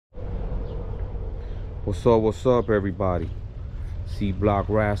What's up, everybody? C Block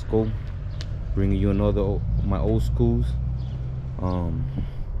Rascal, bringing you another of my old schools.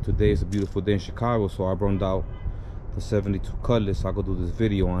 Today is a beautiful day in Chicago, so I brought out the 72 Cutlass. I could do this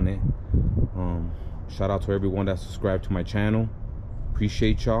video on it. Shout out to everyone that subscribed to my channel.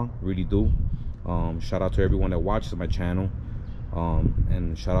 Appreciate y'all, really do. Shout out to everyone that watches my channel,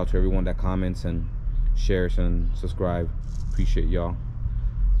 and shout out to everyone that comments and shares and subscribe. Appreciate y'all.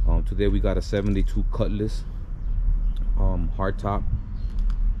 Today we got a 72 Cutlass hardtop.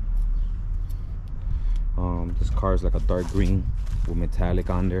 This car is like a dark green with metallic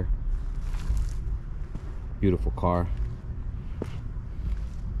on there. Beautiful car.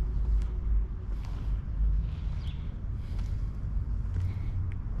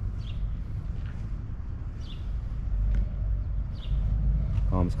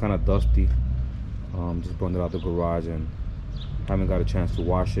 It's kind of dusty. Just brought it out the garage and haven't got a chance to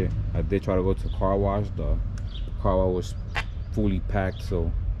wash it. I did try to go to the car wash. The car wash was fully packed,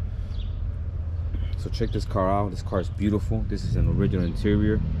 so check this car out. This car is beautiful. This is an original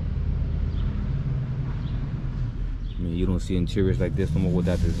interior. I mean, you don't see interiors like this no more with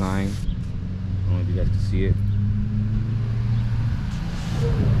that design. I don't know if you guys can see it.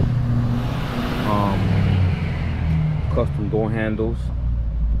 Custom door handles.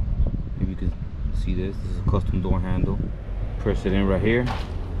 If you can see this, this is a custom door handle. Press it in right here,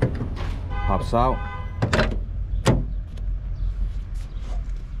 pops out.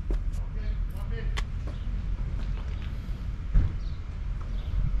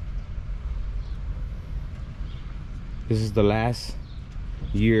 This is the last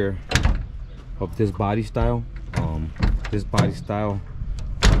year of this body style. This body style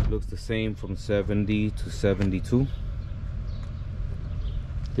looks the same from 70 to 72.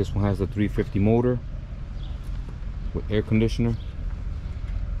 This one has the 350 motor with air conditioner.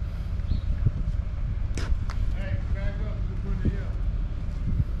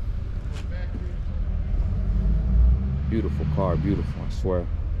 Beautiful car, beautiful, I swear.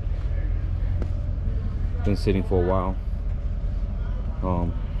 Been sitting for a while.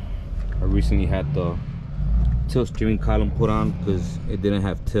 I recently had the tilt steering column put on because it didn't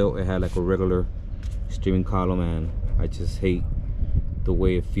have tilt. It had like a regular steering column, and I just hate the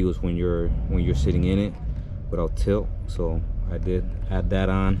way it feels when you're sitting in it without tilt. So I did add that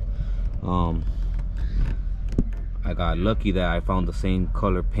on. I got lucky that I found the same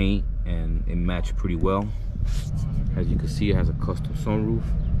color paint and it matched pretty well. As you can see, it has a custom sunroof.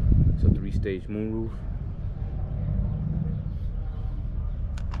 It's a 3-stage moonroof.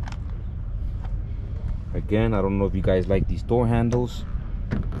 Again, I don't know if you guys like these door handles.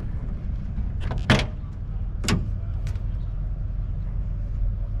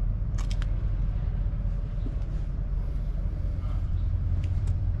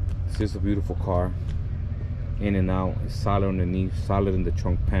 This is a beautiful car. In and out, it's solid underneath, solid in the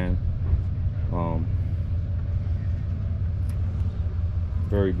trunk pan.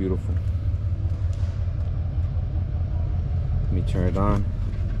 Very beautiful. Let me turn it on.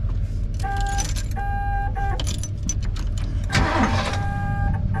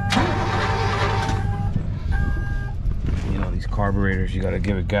 You know, these carburetors, you gotta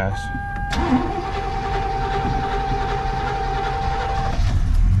give it gas.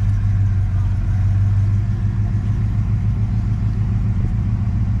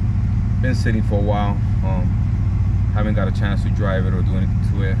 Been sitting for a while. Haven't got a chance to drive it or do anything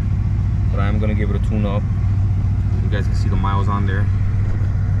to it, but I am gonna give it a tune up. You guys can see the miles on there.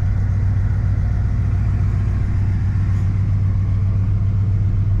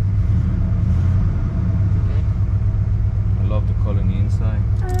 I love the color in the inside.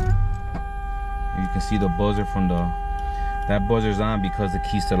 And you can see the buzzer from that buzzer's on because the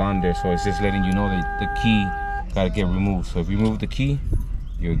key's still on there, so it's just letting you know that the key gotta get removed. So if you remove the key,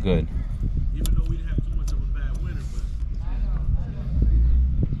 you're good. Even though we didn't have too much of a bad winter,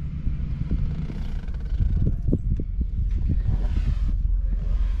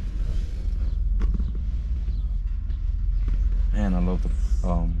 Man, I love the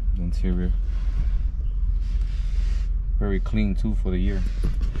interior. Very clean too for the year.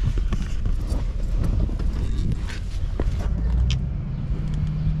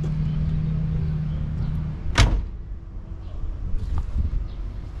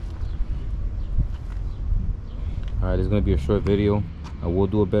 Alright, it's gonna be a short video. I will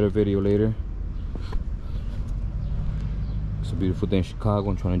do a better video later. It's a beautiful day in Chicago.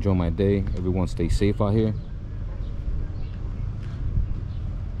 I'm trying to enjoy my day. Everyone stay safe out here.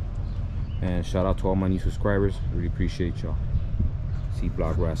 And shout out to all my new subscribers. Really appreciate y'all. C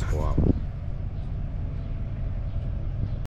Block Rascal out.